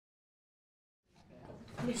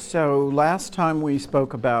So last time we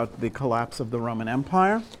spoke about the collapse of the Roman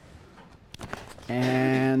Empire,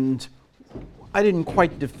 and I didn't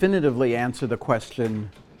quite definitively answer the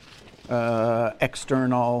question,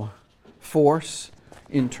 external force,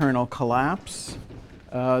 internal collapse.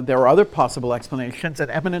 There are other possible explanations.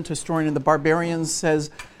 An eminent historian of the Barbarians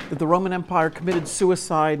says that the Roman Empire committed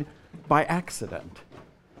suicide by accident.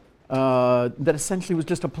 That essentially was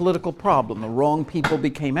just a political problem. The wrong people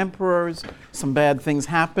became emperors, some bad things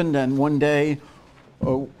happened, and one day,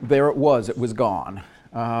 there it was gone.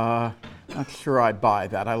 Not sure I buy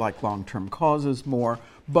that. I like long-term causes more,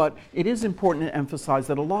 but it is important to emphasize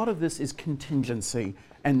that a lot of this is contingency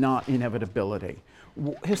and not inevitability.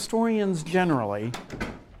 Historians generally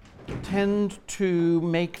tend to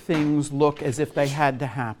make things look as if they had to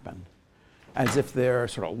happen, as if they're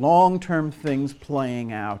sort of long-term things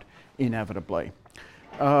playing out inevitably.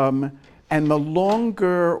 And the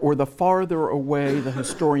longer or the farther away the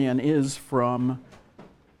historian is from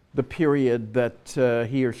the period that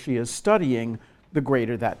he or she is studying, the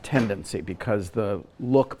greater that tendency, because the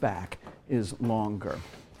look back is longer.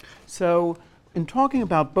 So in talking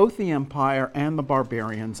about both the empire and the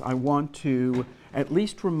barbarians, I want to at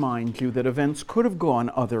least remind you that events could have gone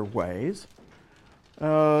other ways.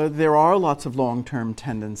 There are lots of long-term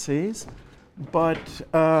tendencies, but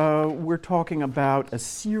we're talking about a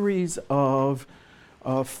series of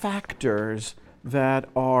factors that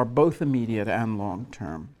are both immediate and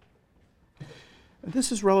long-term.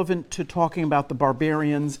 This is relevant to talking about the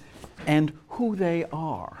barbarians and who they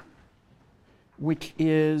are, which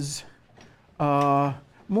is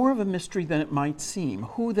more of a mystery than it might seem.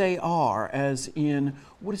 Who they are, as in,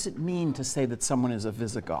 what does it mean to say that someone is a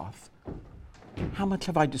Visigoth? How much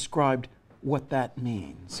have I described what that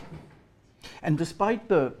means? And despite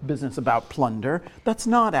the business about plunder, that's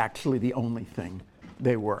not actually the only thing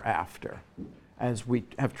they were after. As we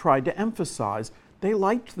have tried to emphasize, they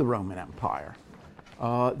liked the Roman Empire.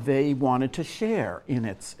 They wanted to share in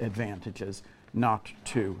its advantages, not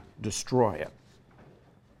to destroy it.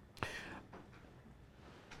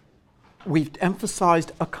 We've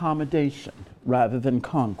emphasized accommodation rather than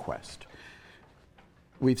conquest.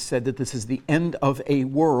 We've said that this is the end of a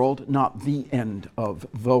world, not the end of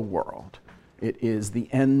the world. It is the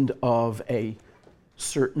end of a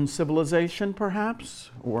certain civilization,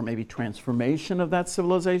 perhaps, or maybe transformation of that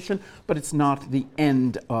civilization, but it's not the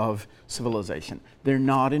end of civilization. They're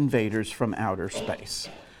not invaders from outer space.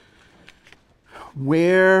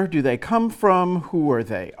 Where do they come from? Who are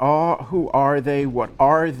they? Who are they? What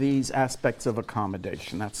are these aspects of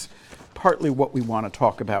accommodation? That's partly what we want to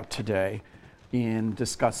talk about today in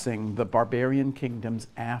discussing the barbarian kingdoms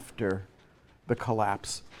after the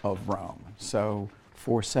collapse of Rome. So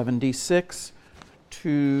 476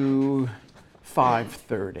 to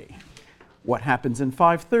 530. What happens in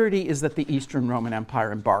 530 is that the Eastern Roman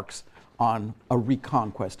Empire embarks on a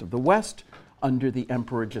reconquest of the West under the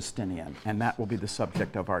Emperor Justinian, and that will be the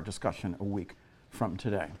subject of our discussion a week from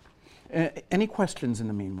today. Any questions in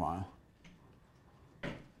the meanwhile?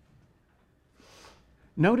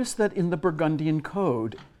 Notice that in the Burgundian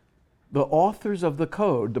Code, the authors of the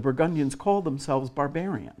code, the Burgundians, call themselves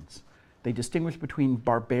barbarians. They distinguish between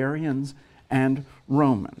barbarians and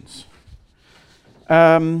Romans.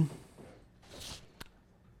 Even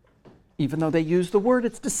though they use the word,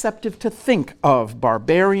 it's deceptive to think of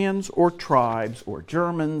barbarians or tribes or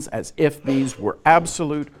Germans as if these were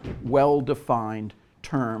absolute, well-defined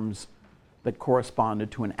terms that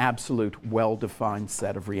corresponded to an absolute, well-defined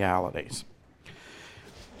set of realities.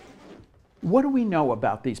 What do we know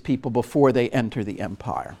about these people before they enter the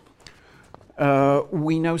empire?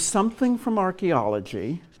 We know something from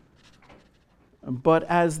archaeology, but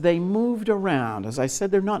as they moved around, as I said,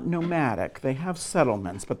 they're not nomadic. They have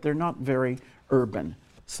settlements, but they're not very urban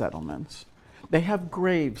settlements. They have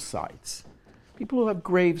grave sites. People who have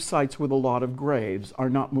grave sites with a lot of graves are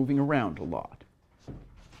not moving around a lot.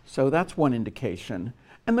 So that's one indication.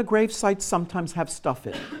 And the grave sites sometimes have stuff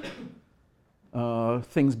in it,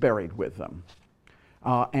 things buried with them.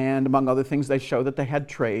 And among other things, they show that they had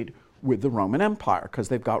trade with the Roman Empire because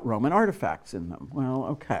they've got Roman artifacts in them. Well,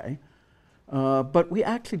 okay. But we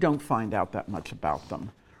actually don't find out that much about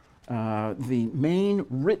them. The main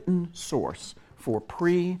written source for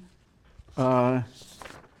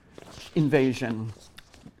pre-invasion,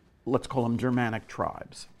 let's call them Germanic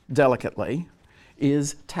tribes, delicately,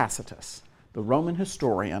 is Tacitus, the Roman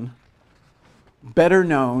historian, better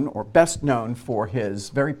known or best known for his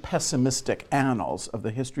very pessimistic annals of the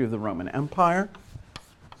history of the Roman Empire.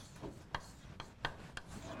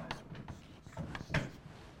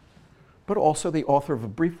 But also the author of a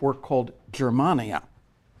brief work called Germania,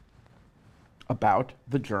 about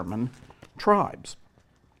the German tribes.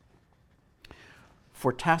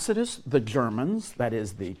 For Tacitus, the Germans, that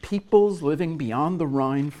is, the peoples living beyond the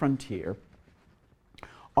Rhine frontier,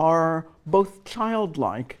 are both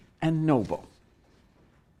childlike and noble.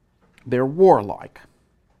 They're warlike.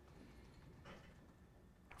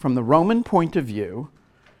 From the Roman point of view,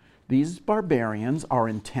 these barbarians are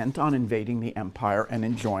intent on invading the empire and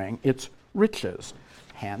enjoying its riches,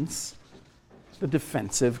 hence the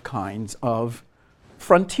defensive kinds of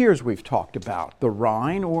frontiers we've talked about, the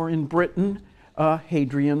Rhine, or in Britain,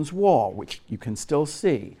 Hadrian's Wall, which you can still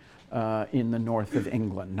see in the north of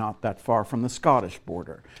England, not that far from the Scottish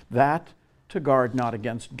border. That to guard not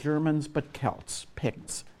against Germans, but Celts,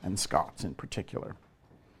 Picts, and Scots in particular.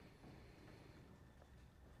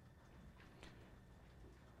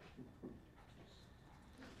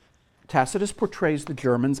 Tacitus portrays the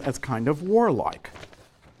Germans as kind of warlike.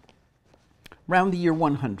 Around the year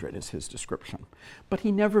 100 is his description. But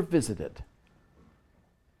he never visited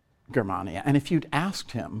Germania. And if you'd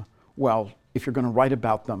asked him, well, if you're going to write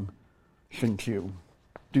about them, shouldn't you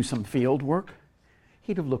do some field work?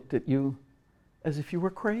 He'd have looked at you as if you were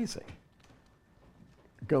crazy.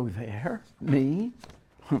 Go there? Me?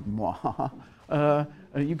 You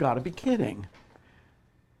got to be kidding.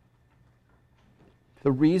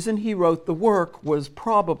 The reason he wrote the work was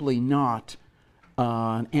probably not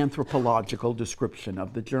an anthropological description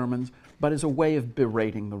of the Germans, but as a way of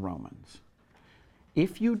berating the Romans.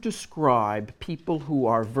 If you describe people who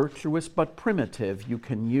are virtuous but primitive, you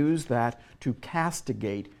can use that to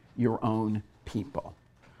castigate your own people.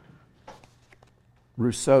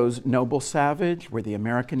 Rousseau's Noble Savage, where the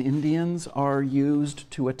American Indians are used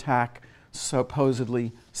to attack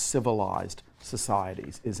supposedly civilized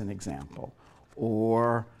societies, is an example.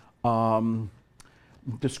 Or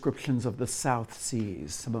descriptions of the South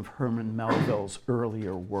Seas, some of Herman Melville's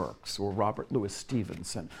earlier works, or Robert Louis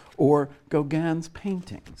Stevenson, or Gauguin's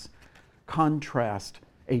paintings contrast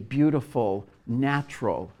a beautiful,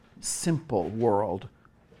 natural, simple world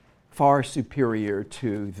far superior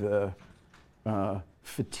to the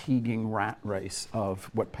fatiguing rat race of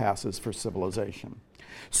what passes for civilization.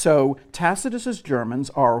 So Tacitus's Germans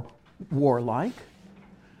are warlike,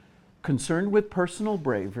 concerned with personal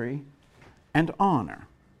bravery and honor.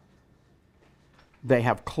 They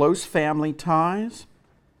have close family ties.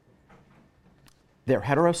 They're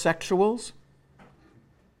heterosexuals.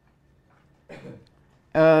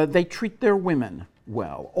 They treat their women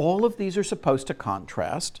well. All of these are supposed to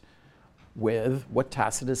contrast with what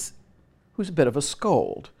Tacitus, who's a bit of a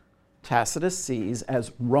scold, Tacitus sees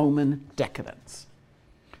as Roman decadence.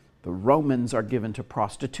 The Romans are given to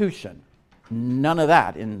prostitution. None of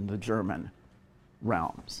that in the German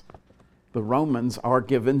realms. The Romans are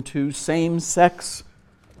given to same-sex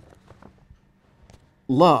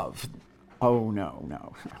love. Oh,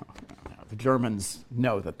 no. The Germans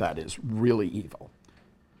know that that is really evil.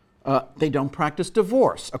 They don't practice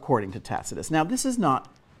divorce, according to Tacitus. Now, this is not,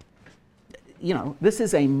 this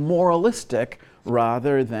is a moralistic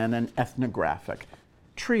rather than an ethnographic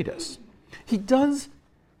treatise. He does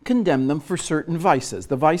condemn them for certain vices,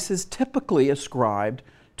 the vices typically ascribed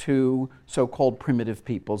to so-called primitive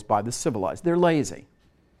peoples by the civilized. They're lazy.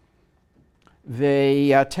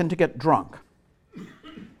 They tend to get drunk.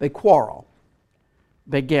 They quarrel.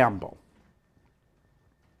 They gamble.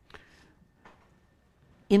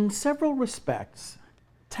 In several respects,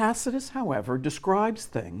 Tacitus, however, describes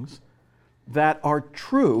things that are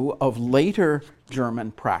true of later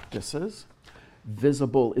German practices,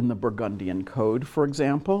 visible in the Burgundian Code, for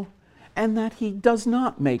example, and that he does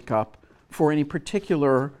not make up for any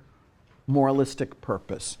particular moralistic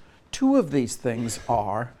purpose. Two of these things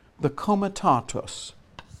are the comitatus.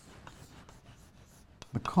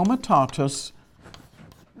 The comitatus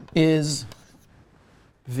is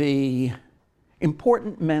the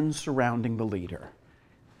important men surrounding the leader,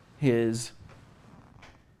 his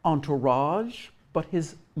entourage, but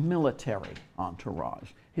his military entourage,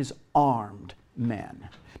 his armed men.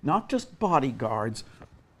 Not just bodyguards,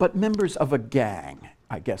 but members of a gang,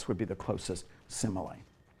 I guess would be the closest simile.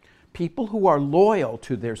 People who are loyal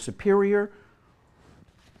to their superior,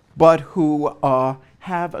 but who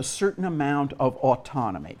have a certain amount of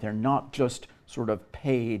autonomy. They're not just sort of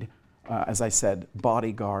paid, as I said,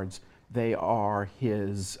 bodyguards. They are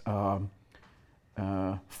his followers,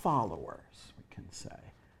 we can say.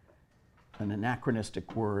 An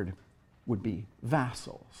anachronistic word would be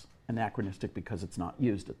vassals. Anachronistic because it's not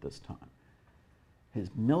used at this time. His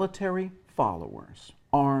military followers,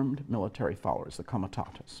 armed military followers, the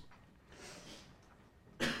comitatus.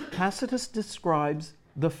 Tacitus describes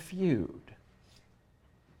the feud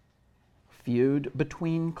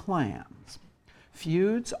between clans.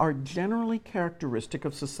 Feuds are generally characteristic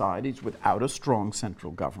of societies without a strong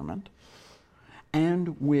central government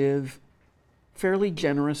and with fairly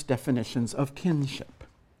generous definitions of kinship.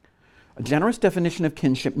 A generous definition of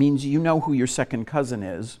kinship means you know who your second cousin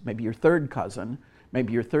is, maybe your third cousin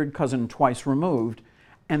twice removed,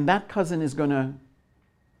 and that cousin is going to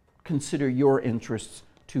consider your interests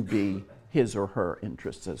to be his or her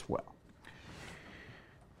interests as well.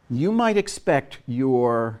 You might expect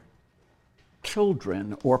your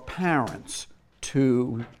children or parents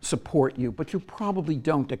to support you, but you probably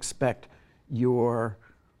don't expect your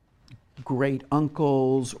great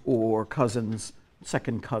uncles or cousins,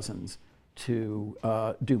 second cousins, to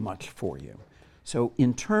do much for you. So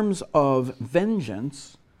in terms of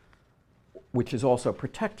vengeance, which is also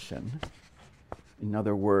protection, in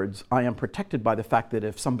other words, I am protected by the fact that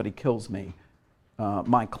if somebody kills me,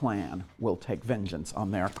 my clan will take vengeance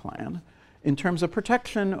on their clan. In terms of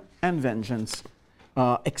protection and vengeance,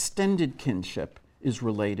 extended kinship is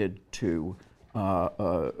related to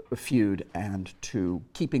a feud and to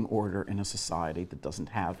keeping order in a society that doesn't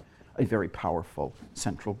have a very powerful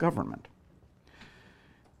central government.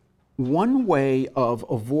 One way of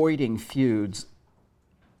avoiding feuds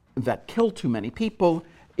that kill too many people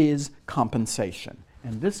is compensation.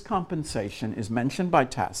 And this compensation is mentioned by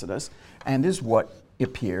Tacitus and is what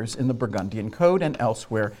appears in the Burgundian Code and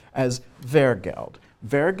elsewhere as Wehrgeld.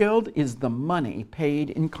 Wehrgeld is the money paid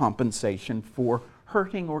in compensation for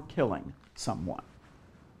hurting or killing someone.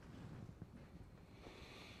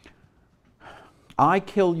 I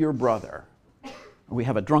kill your brother. We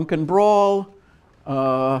have a drunken brawl.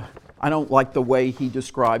 I don't like the way he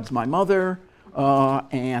describes my mother,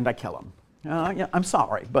 and I kill him. Yeah, I'm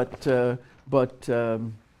sorry, but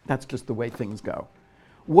that's just the way things go.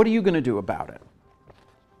 What are you going to do about it?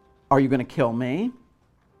 Are you going to kill me?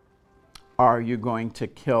 Are you going to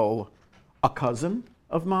kill a cousin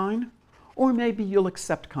of mine? Or maybe you'll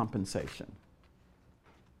accept compensation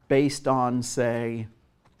based on, say,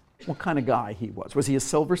 what kind of guy he was. Was he a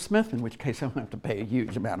silversmith? In which case I don't have to pay a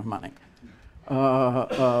huge amount of money.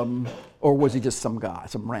 Or was he just some guy,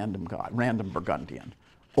 some random guy, random Burgundian?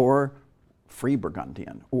 Or free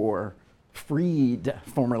Burgundian? Or freed,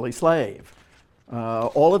 formerly slave?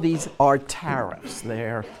 All of these are tariffs.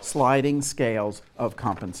 They're sliding scales of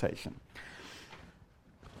compensation.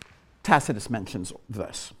 Tacitus mentions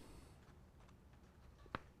this.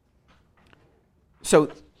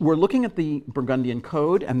 So we're looking at the Burgundian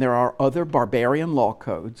Code, and there are other barbarian law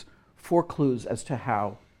codes for clues as to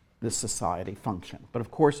how this society functioned. But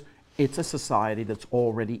of course, it's a society that's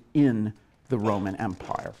already in the Roman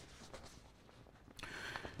Empire.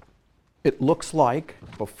 It looks like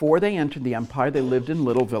before they entered the empire, they lived in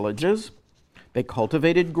little villages. They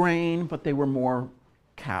cultivated grain, but they were more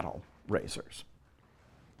cattle raisers.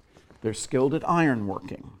 They're skilled at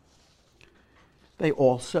ironworking. They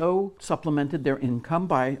also supplemented their income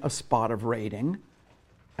by a spot of raiding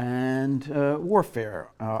and warfare,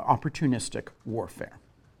 opportunistic warfare.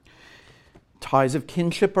 Ties of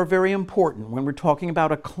kinship are very important. When we're talking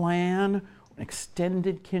about a clan, an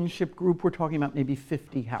extended kinship group, we're talking about maybe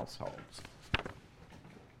 50 households.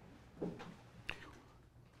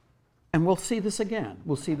 And we'll see this again.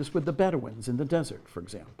 We'll see this with the Bedouins in the desert, for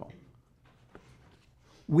example.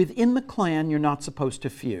 Within the clan, you're not supposed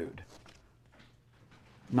to feud.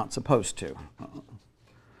 Not supposed to.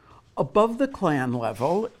 Above the clan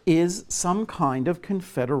level is some kind of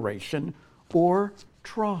confederation or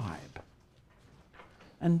tribe.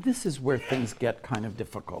 And this is where things get kind of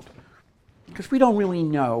difficult, because we don't really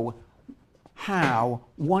know how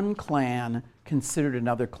one clan considered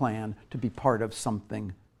another clan to be part of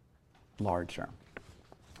something larger.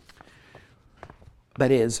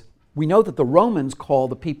 That is, we know that the Romans call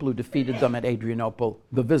the people who defeated them at Adrianople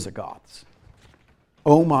the Visigoths.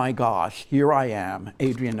 Oh my gosh, here I am,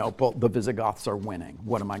 Adrianople, the Visigoths are winning.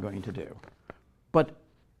 What am I going to do? But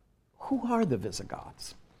who are the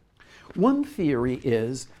Visigoths? One theory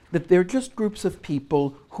is that they're just groups of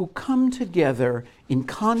people who come together in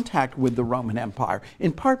contact with the Roman Empire,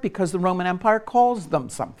 in part because the Roman Empire calls them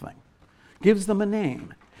something, gives them a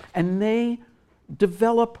name, and they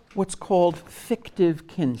develop what's called fictive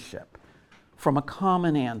kinship from a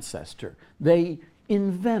common ancestor. They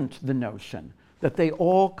invent the notion that they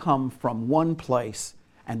all come from one place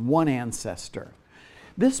and one ancestor.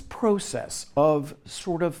 This process of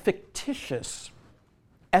sort of fictitious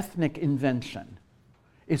ethnic invention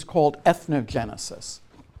is called ethnogenesis.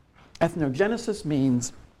 Ethnogenesis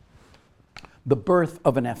means the birth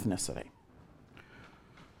of an ethnicity.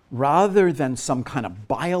 rather than some kind of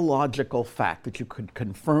biological fact that you could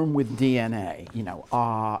confirm with DNA,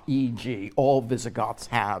 e.g., all Visigoths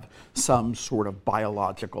have some sort of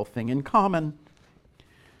biological thing in common.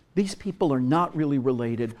 These people are not really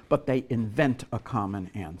related, but they invent a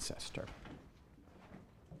common ancestor.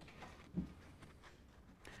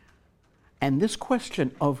 And this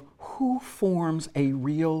question of who forms a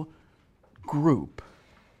real group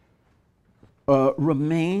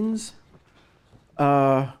remains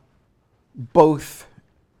both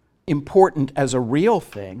important as a real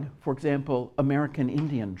thing. For example, American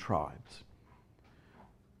Indian tribes.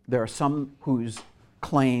 There are some whose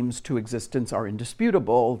claims to existence are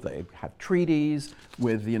indisputable. They have treaties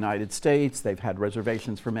with the United States. They've had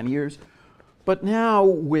reservations for many years. But now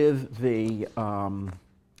with the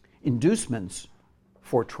inducements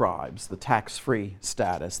for tribes, the tax-free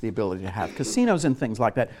status, the ability to have casinos and things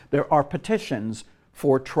like that, there are petitions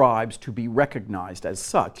for tribes to be recognized as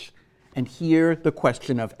such. And here the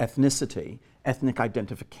question of ethnicity, ethnic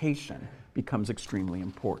identification, becomes extremely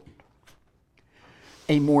important.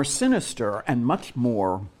 A more sinister and much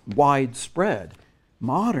more widespread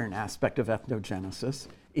modern aspect of ethnogenesis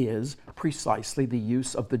is precisely the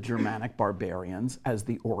use of the Germanic barbarians as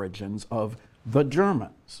the origins of the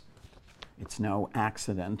Germans. It's no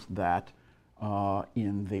accident that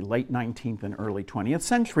in the late 19th and early 20th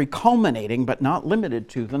century, culminating but not limited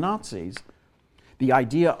to the Nazis, the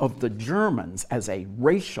idea of the Germans as a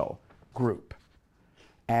racial group,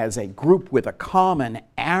 as a group with a common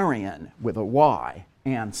Aryan, with a Y,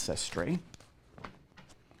 ancestry,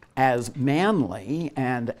 as manly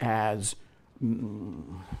and as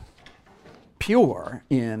pure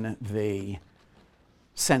in the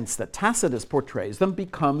sense that Tacitus portrays them,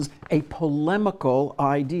 becomes a polemical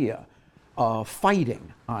idea, a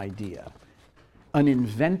fighting idea, an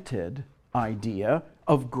invented idea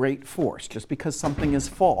of great force. Just because something is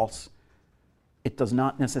false, it does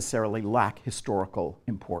not necessarily lack historical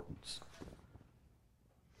importance.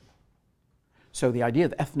 So the idea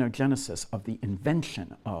of ethnogenesis, of the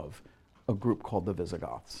invention of a group called the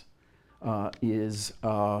Visigoths, is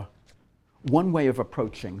one way of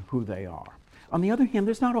approaching who they are. On the other hand,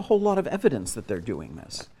 there's not a whole lot of evidence that they're doing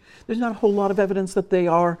this. There's not a whole lot of evidence that they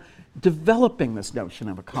are developing this notion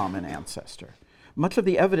of a common ancestor. Much of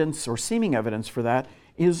the evidence, or seeming evidence for that,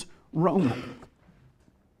 is Roman.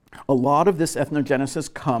 A lot of this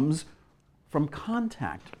ethnogenesis comes from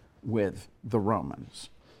contact with the Romans.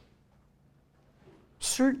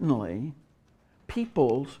 Certainly,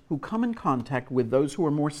 peoples who come in contact with those who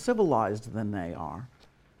are more civilized than they are,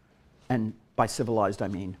 and by civilized I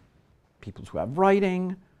mean peoples who have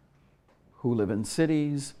writing, who live in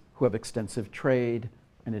cities, who have extensive trade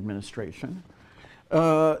and administration,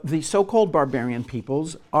 the so-called barbarian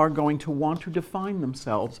peoples are going to want to define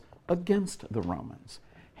themselves against the Romans.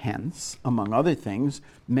 Hence, among other things,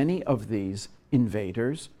 many of these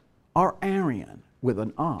invaders are Aryan with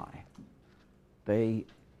an I. They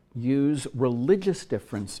use religious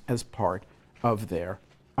difference as part of their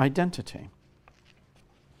identity.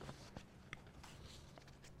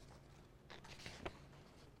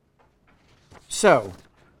 So,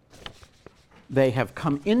 they have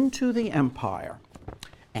come into the empire,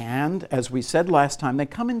 and as we said last time, they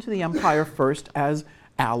come into the empire first as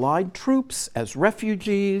allied troops, as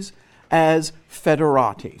refugees, as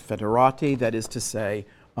foederati. Foederati, that is to say,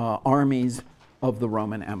 armies of the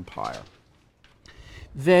Roman Empire.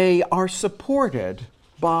 They are supported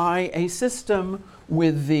by a system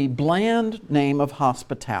with the bland name of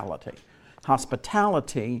hospitality.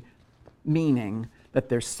 Hospitality meaning that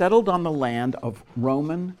they're settled on the land of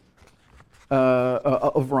Romans,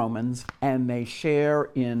 and they share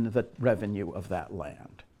in the revenue of that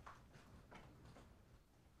land.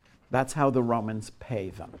 That's how the Romans pay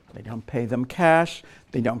them. They don't pay them cash.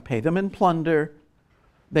 They don't pay them in plunder.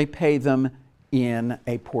 They pay them in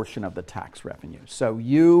a portion of the tax revenue. So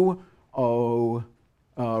you owe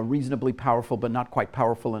a reasonably powerful but not quite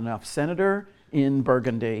powerful enough senator in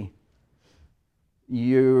Burgundy.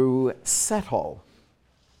 You settle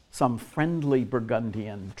some friendly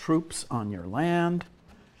Burgundian troops on your land,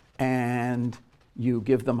 and you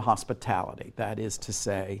give them hospitality. That is to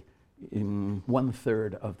say, in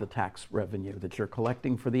 1/3 of the tax revenue that you're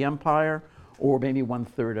collecting for the empire, or maybe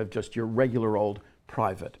 1/3 of just your regular old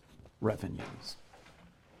private revenues.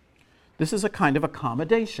 This is a kind of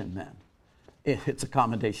accommodation then. It's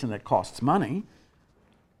accommodation that costs money,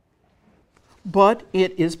 but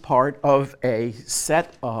it is part of a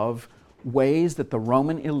set of ways that the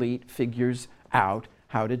Roman elite figures out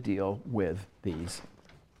how to deal with these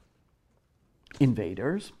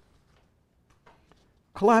invaders,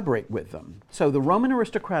 collaborate with them. So the Roman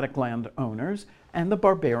aristocratic landowners and the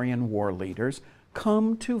barbarian war leaders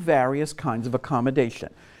come to various kinds of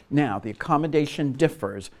accommodation. Now, the accommodation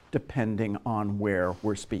differs depending on where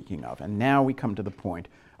we're speaking of. And now we come to the point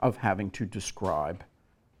of having to describe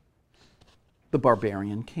the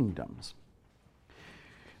barbarian kingdoms.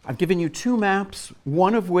 I've given you two maps,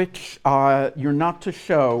 one of which you're not to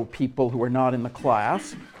show people who are not in the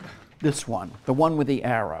class. This one, the one with the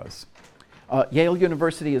arrows. Yale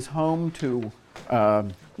University is home to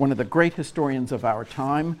one of the great historians of our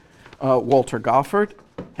time, Walter Goffert.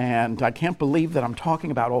 And I can't believe that I'm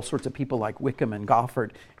talking about all sorts of people like Wickham and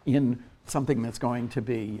Goffert in something that's going to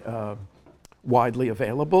be widely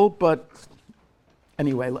available. But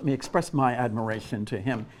anyway, let me express my admiration to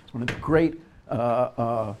him. He's one of the great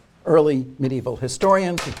early medieval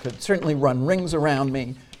historians. He could certainly run rings around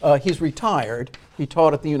me. He's retired. He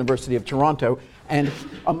taught at the University of Toronto. And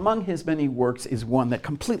among his many works is one that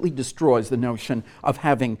completely destroys the notion of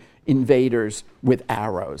having invaders with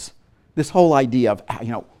arrows. This whole idea of,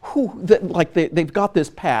 they've got this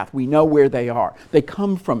path. We know where they are. They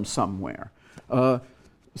come from somewhere.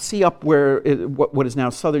 See up where what is now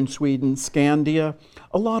southern Sweden, Scandia.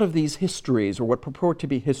 A lot of these histories, or what purport to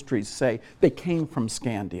be histories, say they came from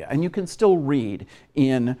Scandia. And you can still read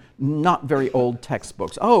in not very old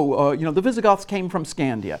textbooks, the Visigoths came from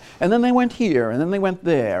Scandia, and then they went here, and then they went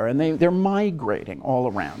there, and they're migrating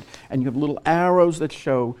all around. And you have little arrows that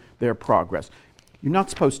show their progress. You're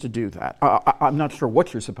not supposed to do that. I'm not sure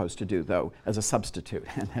what you're supposed to do, though, as a substitute.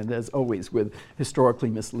 And as always with historically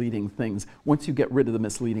misleading things, once you get rid of the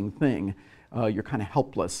misleading thing, you're kind of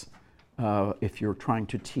helpless if you're trying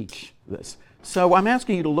to teach this. So I'm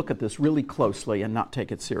asking you to look at this really closely and not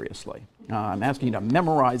take it seriously. I'm asking you to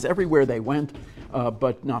memorize everywhere they went,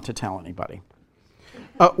 but not to tell anybody.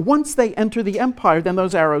 Once they enter the empire, then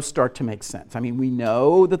those arrows start to make sense. I mean, we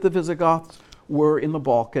know that the Visigoths were in the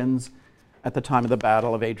Balkans at the time of the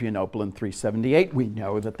Battle of Adrianople in 378. We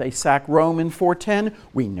know that they sack Rome in 410.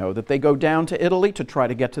 We know that they go down to Italy to try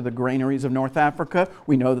to get to the granaries of North Africa.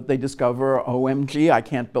 We know that they discover, OMG, I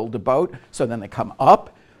can't build a boat. So then they come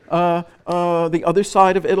up the other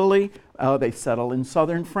side of Italy. They settle in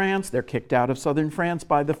southern France. They're kicked out of southern France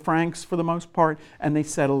by the Franks for the most part. And they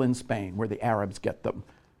settle in Spain, where the Arabs get them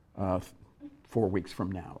 4 weeks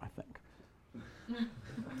from now, I think.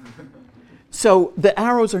 So the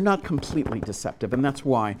arrows are not completely deceptive, and that's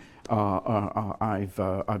why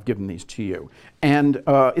I've given these to you. And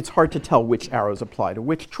it's hard to tell which arrows apply to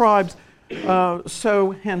which tribes,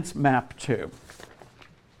 so hence map 2.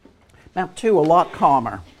 Map 2, a lot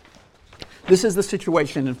calmer. This is the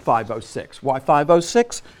situation in 506. Why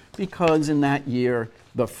 506? Because in that year,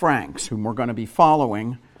 the Franks, whom we're going to be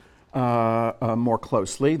following more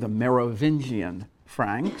closely, the Merovingian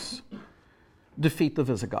Franks, defeat the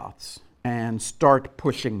Visigoths and start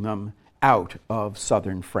pushing them out of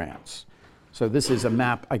southern France. So this is a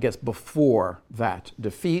map, I guess, before that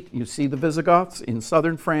defeat. You see the Visigoths in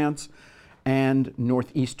southern France and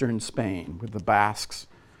northeastern Spain, with the Basques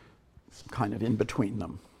kind of in between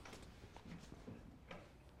them.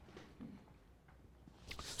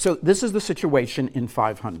 So this is the situation in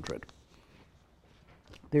 500.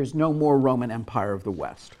 There's no more Roman Empire of the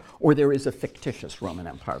West, or there is a fictitious Roman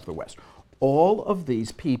Empire of the West. All of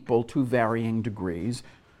these people, to varying degrees,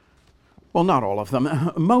 well, not all of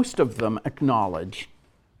them, most of them acknowledge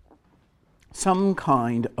some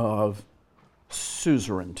kind of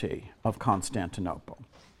suzerainty of Constantinople.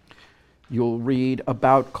 You'll read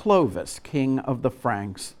about Clovis, king of the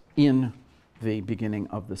Franks, in the beginning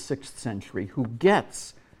of the 6th century, who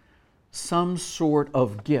gets some sort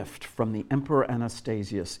of gift from the Emperor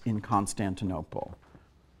Anastasius in Constantinople.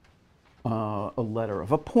 A letter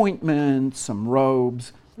of appointment, some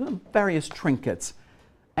robes, various trinkets.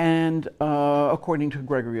 And according to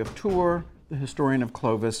Gregory of Tours, the historian of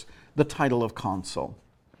Clovis, the title of consul.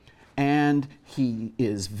 And he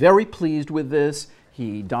is very pleased with this.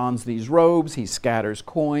 He dons these robes, he scatters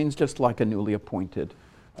coins, just like a newly appointed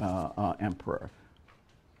emperor.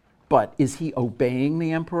 But is he obeying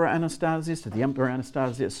the Emperor Anastasius? Did the Emperor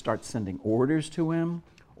Anastasius start sending orders to him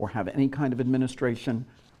or have any kind of administration?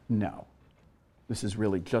 No. This is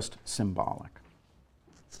really just symbolic.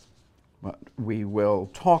 But we will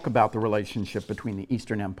talk about the relationship between the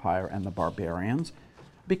Eastern Empire and the barbarians,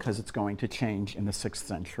 because it's going to change in the 6th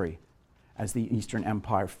century as the Eastern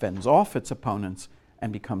Empire fends off its opponents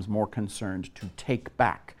and becomes more concerned to take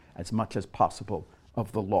back as much as possible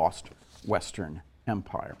of the lost Western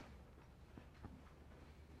Empire.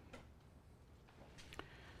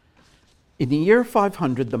 In the year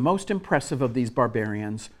 500, the most impressive of these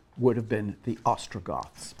barbarians would have been the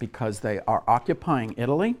Ostrogoths, because they are occupying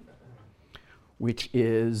Italy, which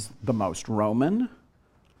is the most Roman,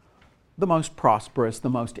 the most prosperous, the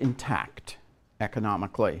most intact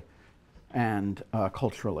economically and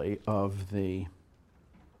culturally of the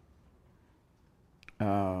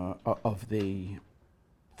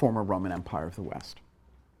former Roman Empire of the West.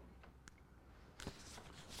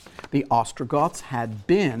 The Ostrogoths had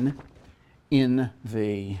been in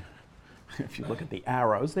the, if you look at the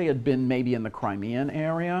arrows, they had been maybe in the Crimean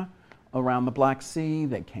area around the Black Sea.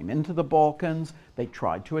 They came into the Balkans. They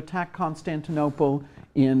tried to attack Constantinople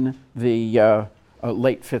in the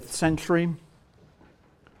late 5th century.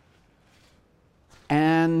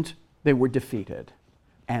 And they were defeated.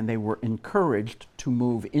 And they were encouraged to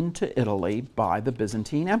move into Italy by the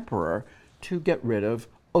Byzantine emperor to get rid of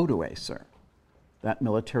Odoacer. That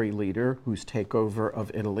military leader whose takeover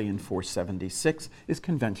of Italy in 476 is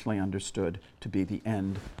conventionally understood to be the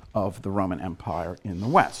end of the Roman Empire in the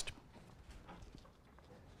West.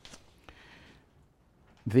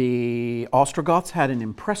 The Ostrogoths had an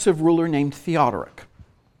impressive ruler named Theodoric.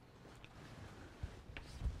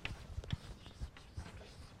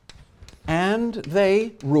 And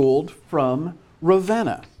they ruled from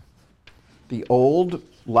Ravenna, the old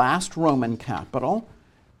last Roman capital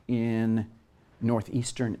in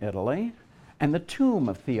northeastern Italy. And the tomb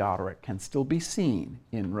of Theodoric can still be seen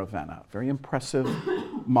in Ravenna. Very impressive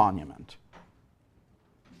monument.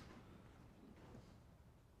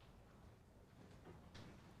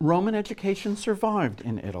 Roman education survived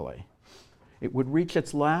in Italy. It would reach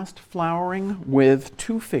its last flowering with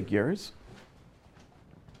two figures.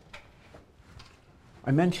 I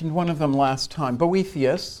mentioned one of them last time,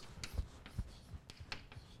 Boethius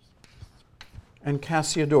and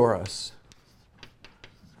Cassiodorus.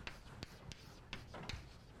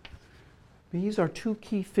 These are two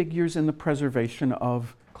key figures in the preservation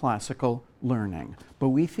of classical learning.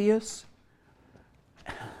 Boethius,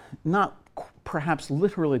 not perhaps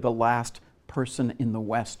literally the last person in the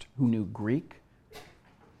West who knew Greek,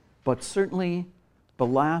 but certainly the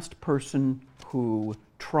last person who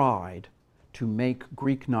tried to make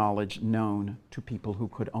Greek knowledge known to people who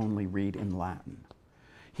could only read in Latin.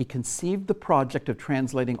 He conceived the project of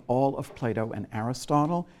translating all of Plato and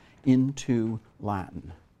Aristotle into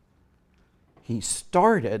Latin. He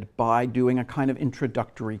started by doing a kind of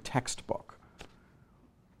introductory textbook.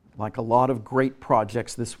 Like a lot of great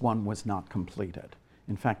projects, this one was not completed.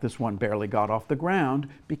 In fact, this one barely got off the ground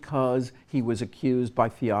because he was accused by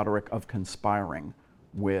Theodoric of conspiring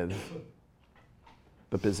with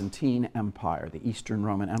the Byzantine Empire, the Eastern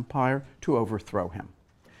Roman Empire, to overthrow him.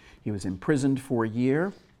 He was imprisoned for a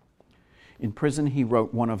year. In prison, he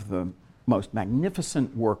wrote one of the most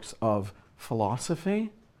magnificent works of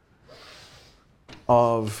philosophy,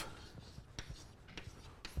 of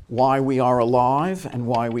why we are alive and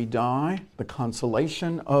why we die, The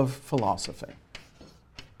Consolation of Philosophy.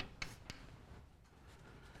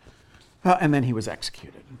 And then he was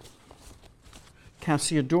executed.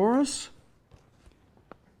 Cassiodorus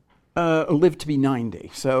lived to be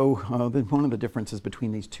 90. So one of the differences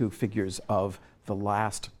between these two figures of the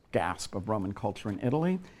last gasp of Roman culture in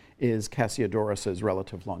Italy is Cassiodorus's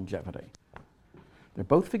relative longevity. They're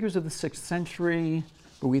both figures of the 6th century.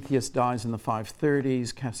 Boethius dies in the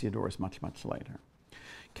 530s, Cassiodorus much, much later.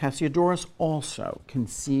 Cassiodorus also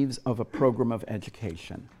conceives of a program of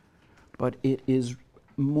education, but it is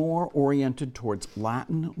more oriented towards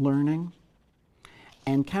Latin learning.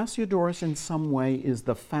 And Cassiodorus, in some way, is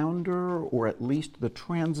the founder, or at least the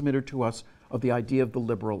transmitter to us, of the idea of the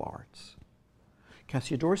liberal arts.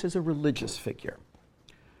 Cassiodorus is a religious figure.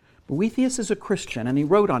 Boethius is a Christian, and he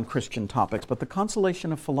wrote on Christian topics, but The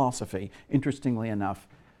Consolation of Philosophy, interestingly enough,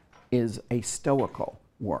 is a Stoical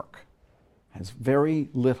work. Has very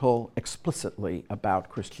little explicitly about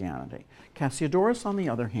Christianity. Cassiodorus, on the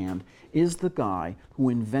other hand, is the guy who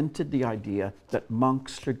invented the idea that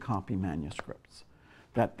monks should copy manuscripts,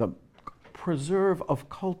 that the preserve of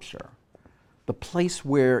culture, the place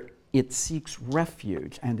where it seeks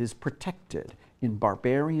refuge and is protected in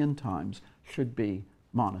barbarian times, should be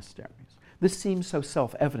monasteries. This seems so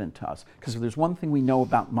self-evident to us, because if there's one thing we know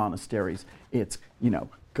about monasteries, it's,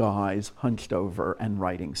 guys hunched over and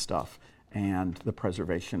writing stuff and the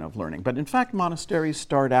preservation of learning. But in fact, monasteries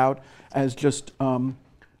start out as just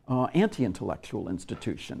anti-intellectual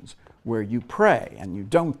institutions where you pray and you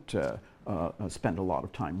don't spend a lot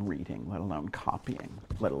of time reading, let alone copying,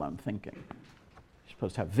 let alone thinking. You're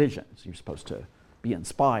supposed to have visions. You're supposed to be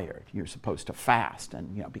inspired. You're supposed to fast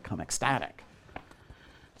and become ecstatic.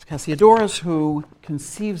 It's Cassiodorus who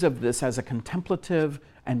conceives of this as a contemplative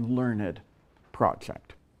and learned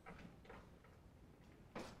project.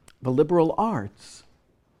 The liberal arts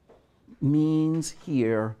means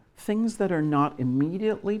here things that are not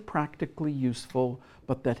immediately practically useful,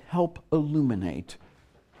 but that help illuminate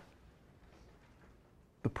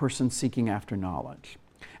the person seeking after knowledge.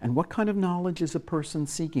 And what kind of knowledge is a person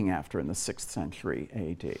seeking after in the 6th century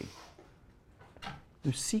AD?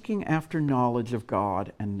 They're seeking after knowledge of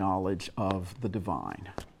God and knowledge of the divine.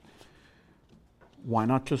 Why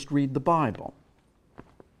not just read the Bible?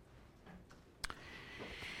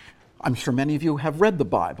 I'm sure many of you have read the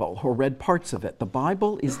Bible or read parts of it. The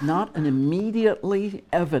Bible is not an immediately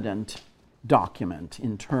evident document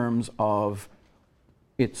in terms of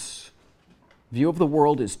its view of the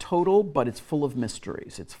world is total, but it's full of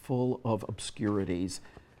mysteries. It's full of obscurities.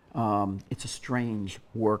 It's a strange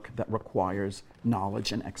work that requires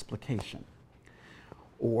knowledge and explication.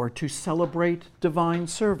 Or to celebrate divine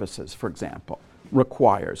services, for example,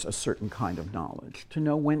 requires a certain kind of knowledge. To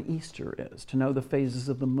know when Easter is, to know the phases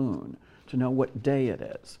of the moon, to know what day it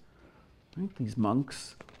is. Right? These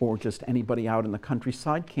monks, or just anybody out in the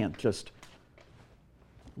countryside, can't just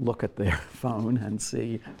look at their phone and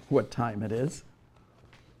see what time it is.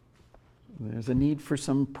 There's a need for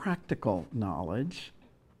some practical knowledge,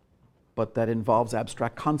 but that involves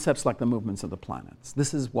abstract concepts like the movements of the planets.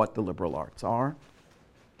 This is what the liberal arts are,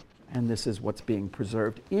 and this is what's being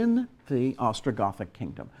preserved in the Ostrogothic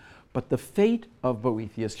kingdom. But the fate of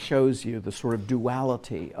Boethius shows you the sort of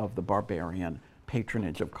duality of the barbarian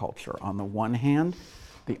patronage of culture. On the one hand,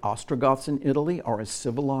 the Ostrogoths in Italy are as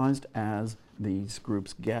civilized as these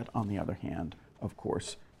groups get. On the other hand, of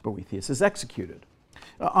course, Boethius is executed.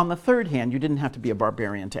 On the third hand, you didn't have to be a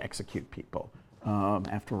barbarian to execute people.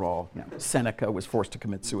 After all, Seneca was forced to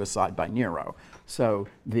commit suicide by Nero. So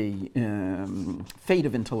the fate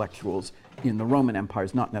of intellectuals in the Roman Empire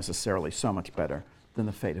is not necessarily so much better than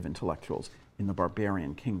the fate of intellectuals in the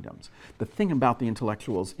barbarian kingdoms. The thing about the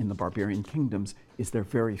intellectuals in the barbarian kingdoms is there are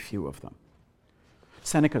very few of them.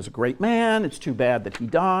 Seneca's a great man. It's too bad that he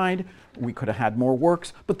died. We could have had more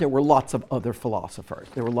works, but there were lots of other philosophers.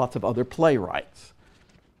 There were lots of other playwrights.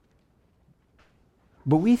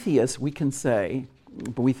 Boethius, we can say,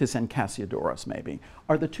 Boethius and Cassiodorus maybe,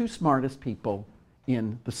 are the two smartest people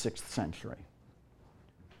in the 6th century,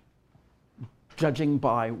 judging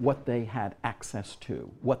by what they had access to,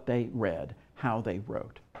 what they read, how they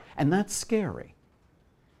wrote. And that's scary,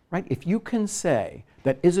 right? If you can say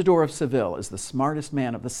that Isidore of Seville is the smartest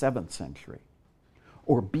man of the 7th century,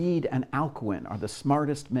 or Bede and Alcuin are the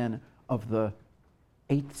smartest men of the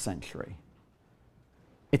 8th century,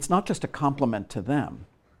 it's not just a compliment to them.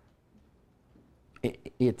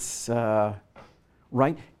 It's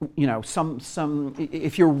right.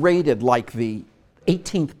 If you're rated like the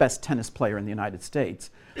 18th best tennis player in the United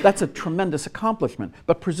States, that's a tremendous accomplishment.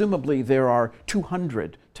 But presumably there are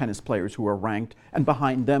 200 tennis players who are ranked, and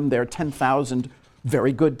behind them there are 10,000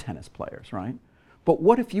 very good tennis players, right? But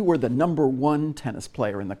what if you were the number 1 tennis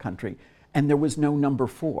player in the country and there was no number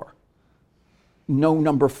 4? No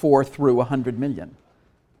number 4 through 100 million.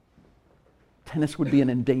 Tennis would be an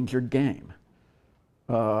endangered game.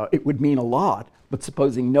 It would mean a lot, but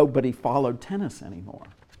supposing nobody followed tennis anymore,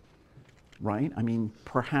 right? I mean,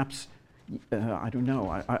 perhaps, I don't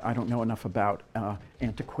know. I don't know enough about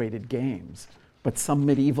antiquated games, but some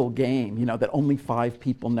medieval game, that only 5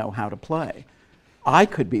 people know how to play. I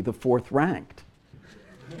could be the 4th ranked.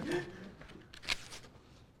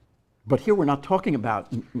 But here we're not talking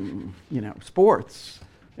about, sports,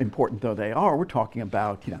 important though they are. We're talking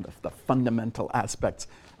about, the fundamental aspects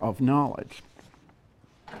of knowledge.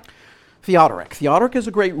 Theodoric is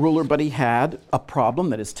a great ruler, but he had a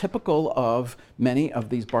problem that is typical of many of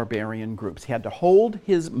these barbarian groups. He had to hold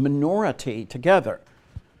his minority together.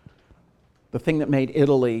 The thing that made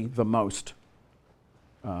Italy the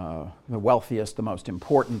wealthiest, the most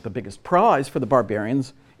important, the biggest prize for the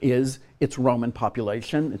barbarians is its Roman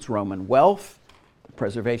population, its Roman wealth, the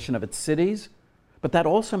preservation of its cities. But that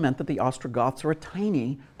also meant that the Ostrogoths are a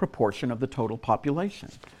tiny proportion of the total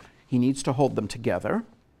population. He needs to hold them together,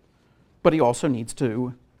 but he also needs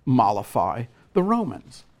to mollify the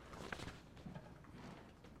Romans.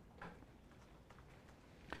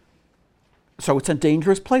 So it's a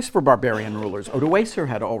dangerous place for barbarian rulers. Odoacer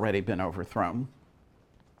had already been overthrown.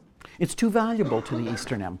 It's too valuable to the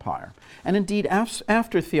Eastern Empire. And indeed,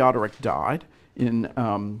 after Theodoric died in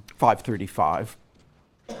 535,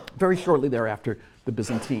 very shortly thereafter, the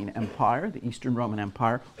Byzantine Empire, the Eastern Roman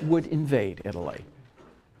Empire, would invade Italy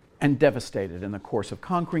and devastate it in the course of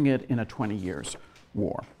conquering it in a 20 years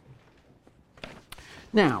war.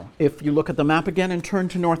 Now, if you look at the map again and turn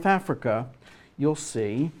to North Africa, you'll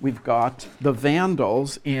see we've got the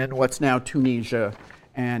Vandals in what's now Tunisia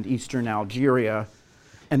and eastern Algeria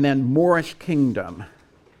And then Moorish kingdom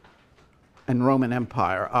and Roman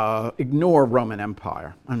Empire. Ignore Roman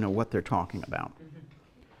Empire. I don't know what they're talking about.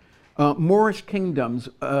 Moorish kingdoms,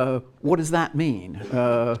 what does that mean?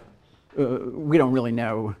 We don't really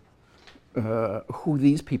know who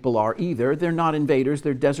these people are either. They're not invaders,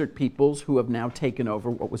 they're desert peoples who have now taken over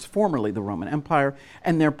what was formerly the Roman Empire,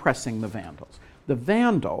 and they're pressing the Vandals. The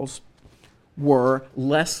Vandals were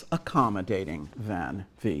less accommodating than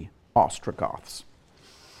the Ostrogoths.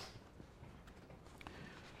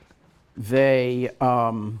 They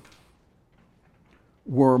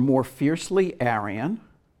were more fiercely Arian.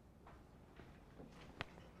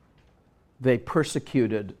 They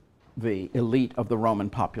persecuted the elite of the Roman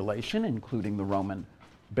population, including the Roman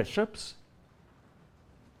bishops.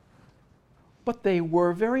 But they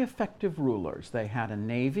were very effective rulers. They had a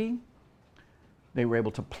navy. They were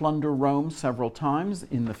able to plunder Rome several times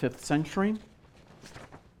in the 5th century.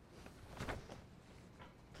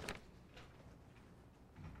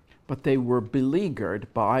 But they were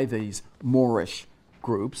beleaguered by these Moorish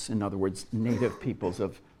groups, in other words, native peoples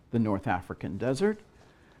of the North African desert.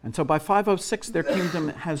 And so by 506, their kingdom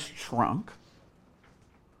has shrunk.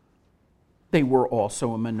 They were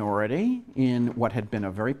also a minority in what had been a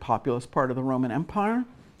very populous part of the Roman Empire.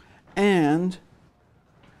 And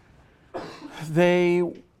they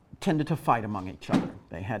tended to fight among each other.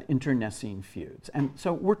 They had internecine feuds. And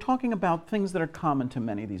so we're talking about things that are common to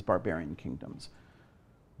many of these barbarian kingdoms.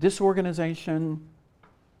 Disorganization,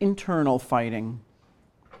 internal fighting,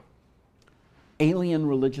 alien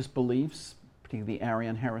religious beliefs, particularly the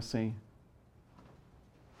Arian heresy.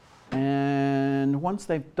 And once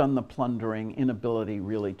they've done the plundering, inability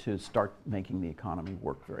really to start making the economy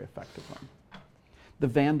work very effectively. The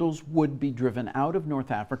Vandals would be driven out of North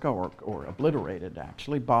Africa, or obliterated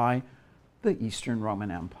actually, by the Eastern Roman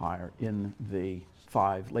Empire in the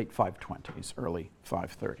late 520s, early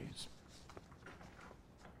 530s.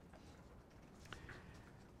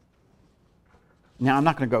 Now, I'm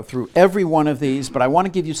not going to go through every one of these, but I want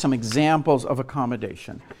to give you some examples of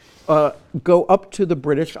accommodation. Go up to the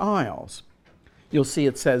British Isles. You'll see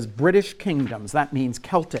it says British kingdoms. That means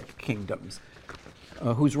Celtic kingdoms,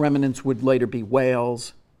 whose remnants would later be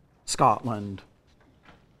Wales, Scotland,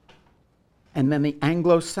 and then the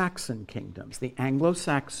Anglo-Saxon kingdoms. The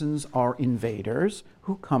Anglo-Saxons are invaders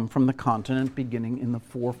who come from the continent beginning in the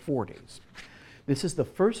 440s. This is the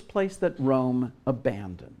first place that Rome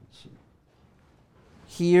abandons.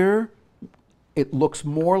 Here, it looks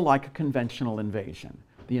more like a conventional invasion.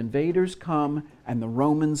 The invaders come and the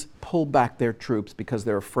Romans pull back their troops because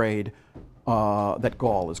they're afraid that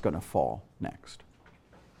Gaul is going to fall next.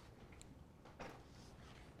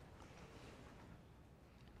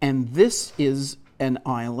 And this is an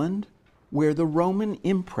island where the Roman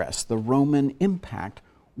impress, the Roman impact,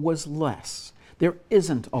 was less. There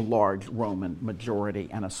isn't a large Roman majority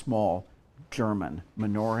and a small German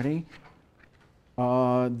minority.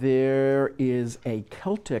 There is a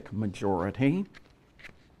Celtic majority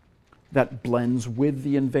that blends with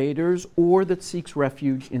the invaders or that seeks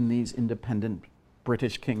refuge in these independent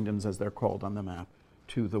British kingdoms, as they're called on the map,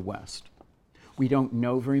 to the west. We don't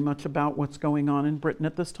know very much about what's going on in Britain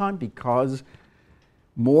at this time because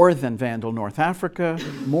more than Vandal North Africa,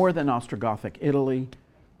 more than Ostrogothic Italy,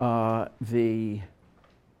 the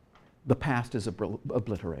past is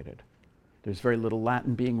obliterated. There's very little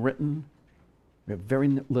Latin being written. We have very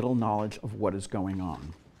little knowledge of what is going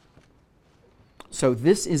on. So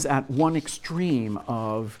this is at one extreme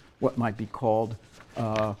of what might be called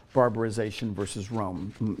barbarization versus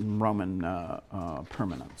Roman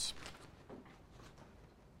permanence.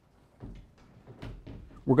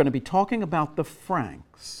 We're going to be talking about the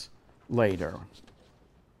Franks later.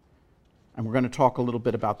 And we're going to talk a little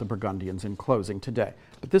bit about the Burgundians in closing today.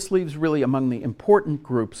 But this leaves really among the important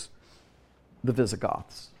groups the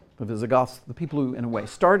Visigoths. The Visigoths, the people who in a way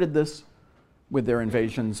started this with their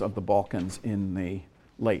invasions of the Balkans in the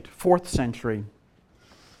late 4th century.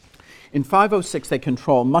 In 506, they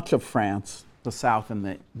control much of France, the south and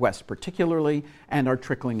the west particularly, and are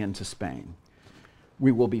trickling into Spain.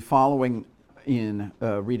 We will be following in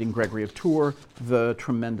reading Gregory of Tours the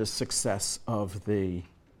tremendous success of the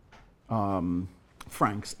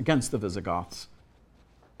Franks against the Visigoths,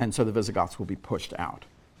 and so the Visigoths will be pushed out.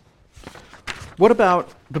 What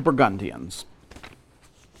about the Burgundians?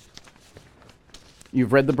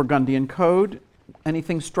 You've read the Burgundian Code.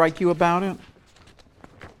 Anything strike you about it?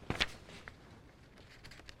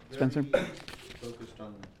 Spencer? Focused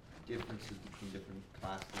on differences between different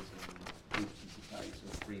classes and groups in society,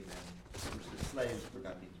 so free men versus slaves,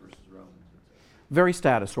 Burgundians versus Romans, etc. Very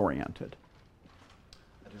status-oriented.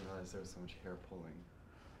 I didn't realize there was so much hair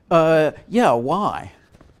pulling. Yeah, why?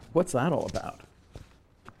 What's that all about?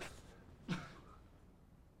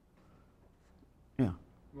 Yeah.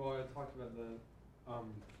 Well, I talked about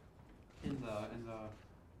in the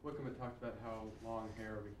Wickham, it talked about how long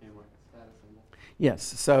hair became like a status symbol. Yes.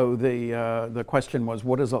 So the question was,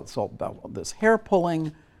 what is all about this hair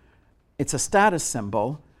pulling? It's a status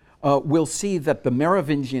symbol. We'll see that the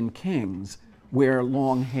Merovingian kings wear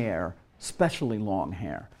long hair, especially long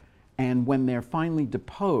hair, and when they're finally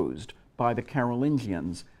deposed by the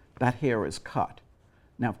Carolingians, that hair is cut.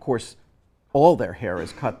 Now, of course, all their hair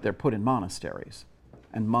is cut. They're put in monasteries,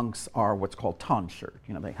 and monks are what's called tonsured.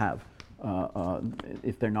 You know, they have,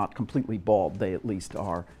 if they're not completely bald, they at least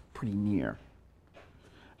are pretty near.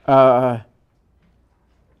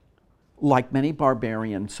 Like many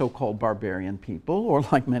barbarian, so-called barbarian people, or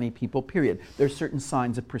like many people, period, there's certain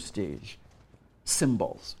signs of prestige,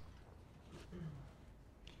 symbols.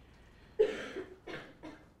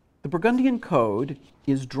 The Burgundian Code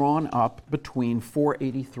is drawn up between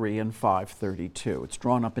 483 and 532. It's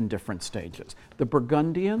drawn up in different stages. The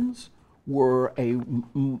Burgundians were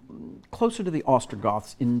closer to the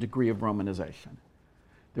Ostrogoths in degree of Romanization.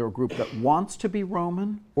 They're a group that wants to be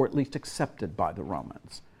Roman, or at least accepted by the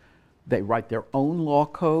Romans. They write their own law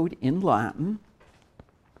code in Latin,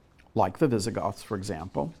 like the Visigoths, for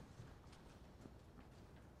example.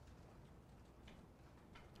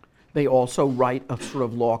 They also write a sort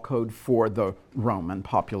of law code for the Roman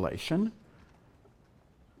population.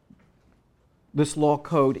 This law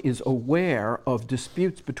code is aware of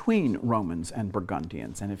disputes between Romans and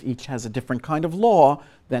Burgundians, and if each has a different kind of law,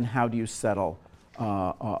 then how do you settle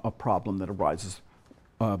a problem that arises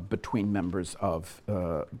between members of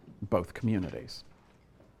both communities?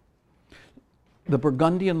 The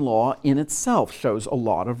Burgundian law in itself shows a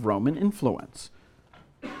lot of Roman influence.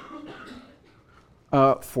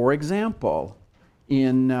 For example,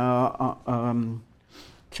 in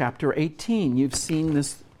chapter 18, you've seen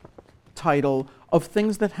this title of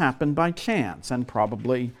things that happen by chance, and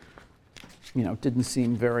probably, didn't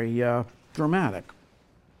seem very dramatic.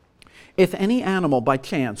 If any animal by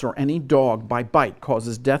chance or any dog by bite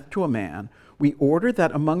causes death to a man, we order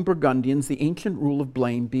that among Burgundians the ancient rule of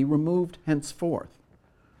blame be removed henceforth.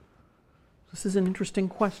 This is an interesting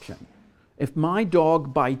question. If my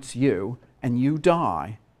dog bites you and you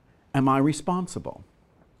die, am I responsible?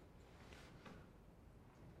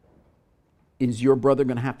 Is your brother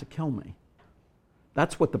going to have to kill me?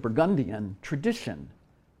 That's what the Burgundian tradition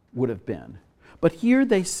would have been. But here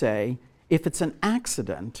they say, if it's an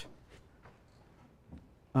accident,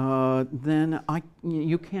 then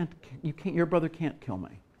your brother can't kill me.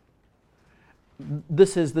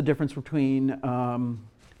 This is the difference between.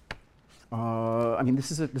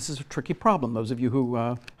 This is a tricky problem. Those of you who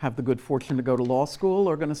have the good fortune to go to law school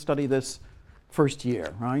are going to study this first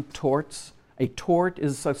year, right? Torts. A tort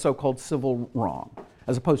is a so-called civil wrong,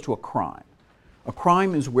 as opposed to a crime. A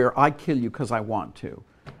crime is where I kill you because I want to.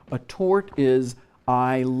 A tort is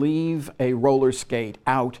I leave a roller skate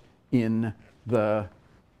out in the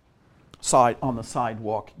on the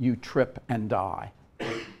sidewalk, you trip and die.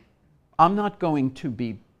 I'm not going to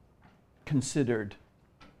be considered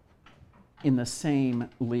in the same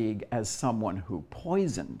league as someone who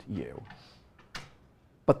poisoned you,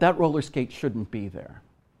 but that roller skate shouldn't be there.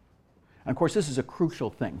 And of course, this is a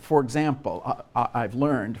crucial thing. For example, I've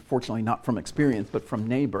learned, fortunately not from experience, but from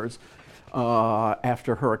neighbors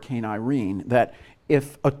after Hurricane Irene, that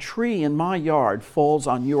if a tree in my yard falls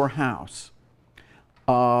on your house,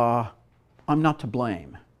 I'm not to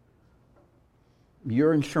blame.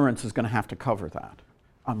 Your insurance is going to have to cover that.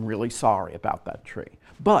 I'm really sorry about that tree.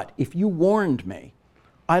 But if you warned me,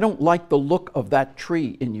 I don't like the look of that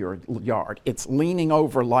tree in your yard. It's leaning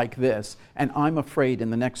over like this, and I'm afraid in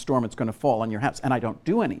the next storm it's going to fall on your house, and I don't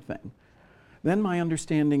do anything. Then my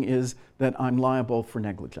understanding is that I'm liable for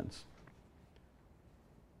negligence.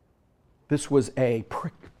 This was a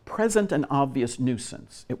present and obvious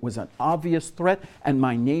nuisance. It was an obvious threat, and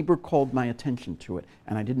my neighbor called my attention to it,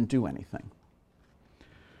 and I didn't do anything.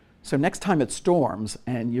 So next time it storms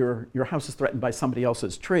and your house is threatened by somebody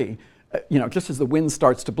else's tree, just as the wind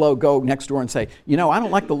starts to blow, go next door and say, I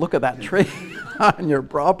don't like the look of that tree on your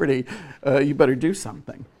property. You better do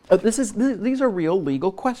something. These are real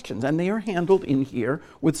legal questions, and they are handled in here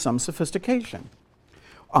with some sophistication.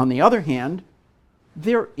 On the other hand,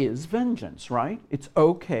 there is vengeance, right? It's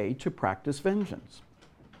okay to practice vengeance.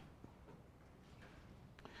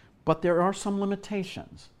 But there are some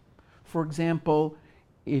limitations. For example,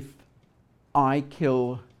 if I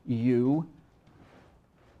kill you,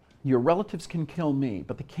 your relatives can kill me,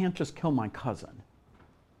 but they can't just kill my cousin.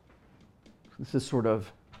 This is sort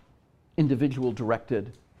of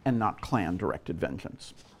individual-directed and not clan-directed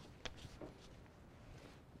vengeance.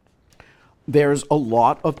 there's a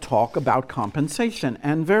lot of talk about compensation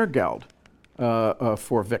and Wehrgeld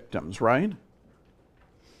for victims, right?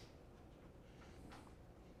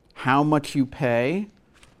 How much you pay,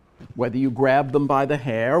 whether you grab them by the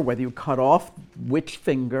hair, whether you cut off which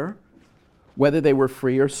finger, whether they were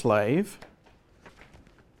free or slave,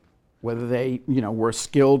 whether they, were a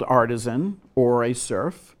skilled artisan or a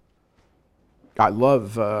serf. I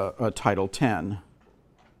love Title 10.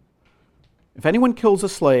 If anyone kills a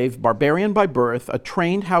slave, barbarian by birth, a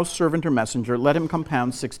trained house servant or messenger, let him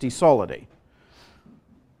compound 60 solidi.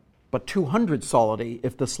 But 200 solidi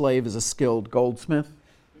if the slave is a skilled goldsmith,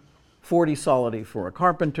 40 solidi for a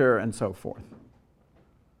carpenter, and so forth.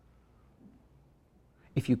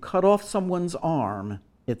 If you cut off someone's arm,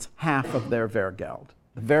 it's half of their Wehrgeld.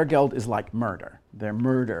 The Wehrgeld is like murder, their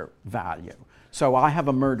murder value. So I have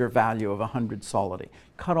a murder value of 100 solidi.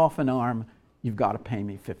 Cut off an arm, you've got to pay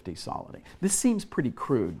me 50 solidi. This seems pretty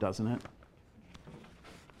crude, doesn't it?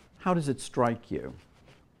 How does it strike you?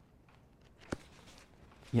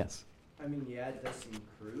 Yes? I mean, yeah, it does seem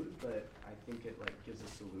crude, but I think it gives a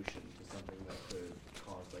solution to something that could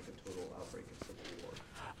cause a total outbreak of civil war.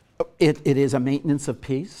 It is a maintenance of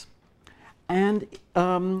peace. And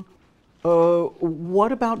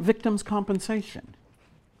what about victims' compensation?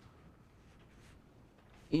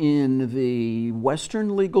 In the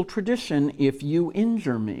Western legal tradition, if you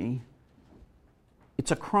injure me,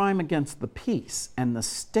 it's a crime against the peace, and the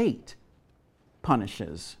state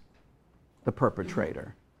punishes the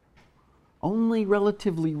perpetrator. Only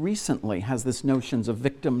relatively recently has this notions of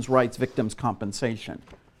victims' rights, victims' compensation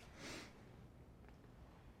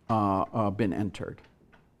been entered,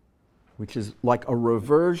 which is like a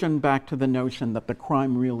reversion back to the notion that the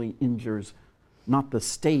crime really injures not the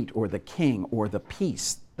state or the king or the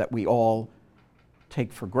peace that we all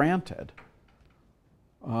take for granted,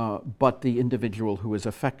 but the individual who is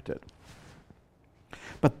affected.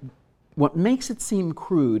 But what makes it seem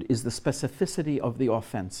crude is the specificity of the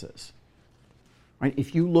offenses. Right?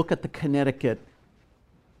 If you look at the Connecticut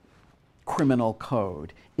criminal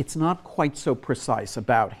code, it's not quite so precise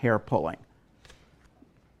about hair pulling.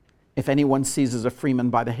 If anyone seizes a freeman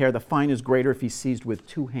by the hair, the fine is greater if he's seized with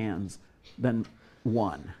 2 hands than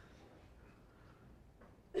 1.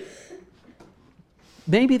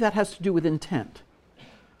 Maybe that has to do with intent.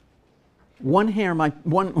 One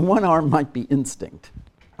arm might be instinct,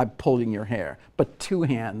 I'm pulling your hair, but 2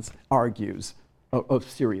 hands argues of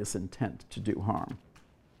serious intent to do harm.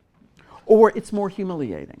 Or it's more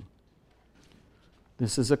humiliating.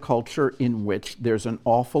 This is a culture in which there's an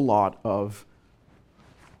awful lot of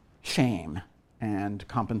shame and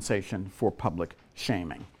compensation for public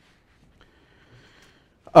shaming.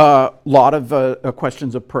 A lot of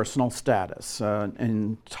questions of personal status.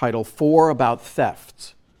 In Title 4 about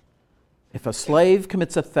thefts. If a slave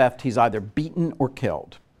commits a theft, he's either beaten or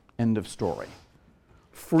killed. End of story.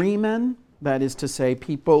 Freemen, that is to say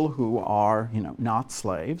people who are, not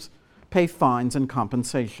slaves, pay fines and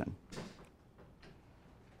compensation.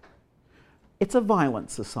 It's a violent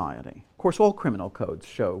society. Of course, all criminal codes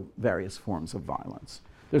show various forms of violence.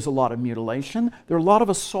 There's a lot of mutilation. There are a lot of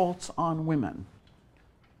assaults on women.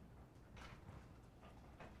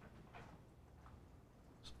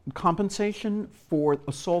 Compensation for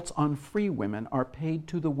assaults on free women are paid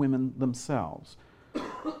to the women themselves.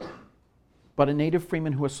 But a native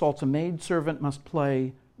freeman who assaults a maidservant must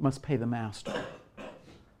pay the master.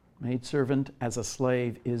 Maidservant as a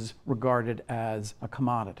slave is regarded as a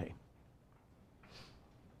commodity.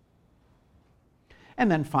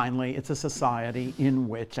 And then finally, it's a society in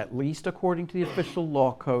which, at least according to the official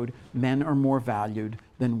law code, men are more valued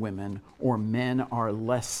than women, or men are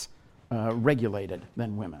less regulated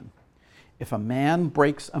than women. If a man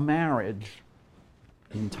breaks a marriage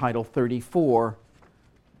in Title 34,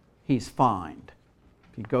 he's fined.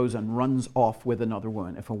 If he goes and runs off with another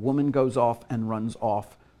woman. If a woman goes off and runs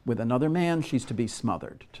off with another man, she's to be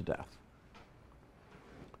smothered to death.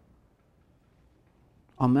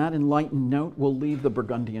 On that enlightened note, we'll leave the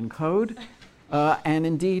Burgundian Code. And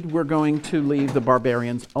indeed, we're going to leave the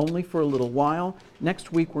barbarians only for a little while.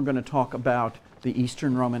 Next week, we're going to talk about the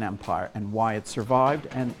Eastern Roman Empire and why it survived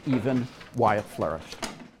and even why it flourished.